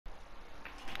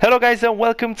Hello guys and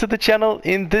welcome to the channel.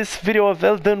 In this video of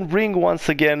Elden Ring, once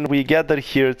again we gathered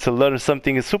here to learn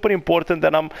something super important,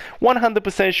 and I'm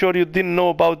 100% sure you didn't know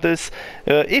about this.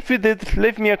 If you did,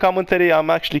 leave me a commentary. I'm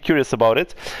actually curious about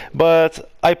it.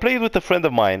 But I played with a friend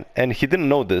of mine and he didn't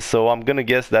know this, so I'm gonna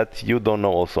guess that you don't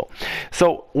know also.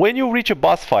 So when you reach a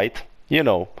boss fight, you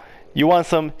want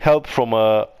some help from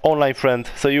an online friend,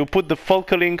 so you put the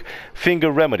Fulcring Finger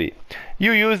Remedy.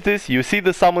 You use this, you see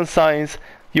the summon signs,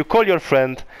 you call your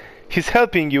friend, he's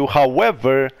helping you,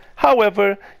 however,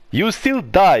 you still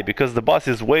die because the boss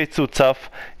is way too tough,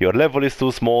 your level is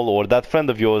too small, or that friend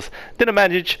of yours didn't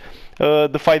manage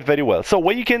the fight very well. So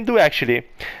what you can do actually,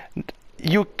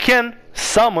 you can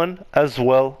summon as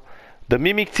well the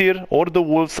Mimic Tear or the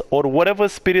wolves or whatever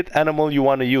spirit animal you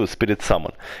want to use, spirit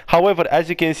summon. However, as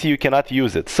you can see, you cannot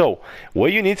use it. So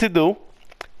what you need to do,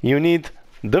 you need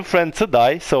the friend to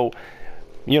die. So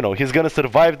he's gonna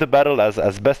survive the battle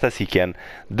as best as he can,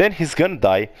 then he's gonna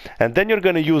die, and then you're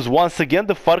gonna use once again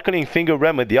the Fulcring Finger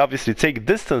Remedy. Obviously take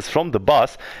distance from the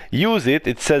boss, use it.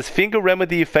 It says Finger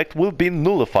Remedy effect will be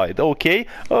nullified. Okay,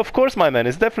 of course my man,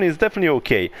 it's definitely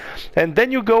okay. And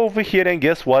then you go over here and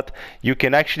guess what, you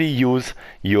can actually use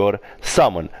your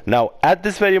summon. Now at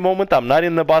this very moment I'm not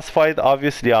in the boss fight,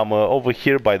 obviously I'm over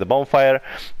here by the bonfire.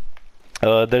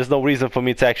 There's no reason for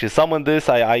me to actually summon this.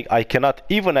 I cannot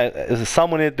even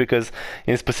summon it because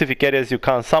in specific areas you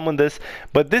can't summon this.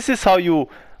 But this is how you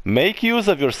make use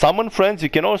of your summon friends. You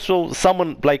can also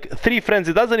summon like 3 friends,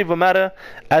 it doesn't even matter.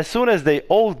 As soon as they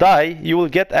all die, you will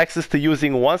get access to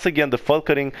using once again the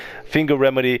Fulcring Finger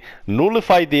Remedy,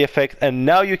 nullify the effect, and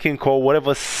now you can call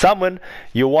whatever summon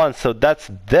you want. So that's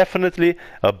definitely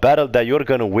a battle that you're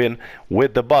gonna win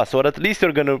with the boss, or at least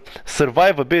you're gonna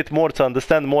survive a bit more to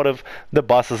understand more of the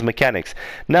boss's mechanics.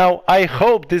 Now I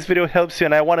hope this video helps you,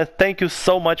 and I want to thank you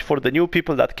so much for the new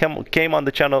people that came on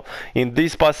the channel in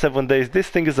these past 7 days. This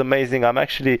thing is amazing. I'm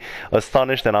actually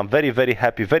astonished, and I'm very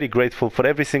happy, very grateful for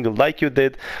every single like you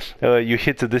did, you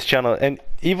hit to this channel. And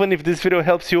even if this video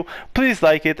helps you, please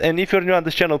like it, and if you're new on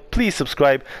this channel, please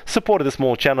subscribe, support the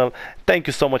small channel. Thank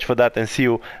you so much for that, and see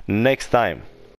you next time.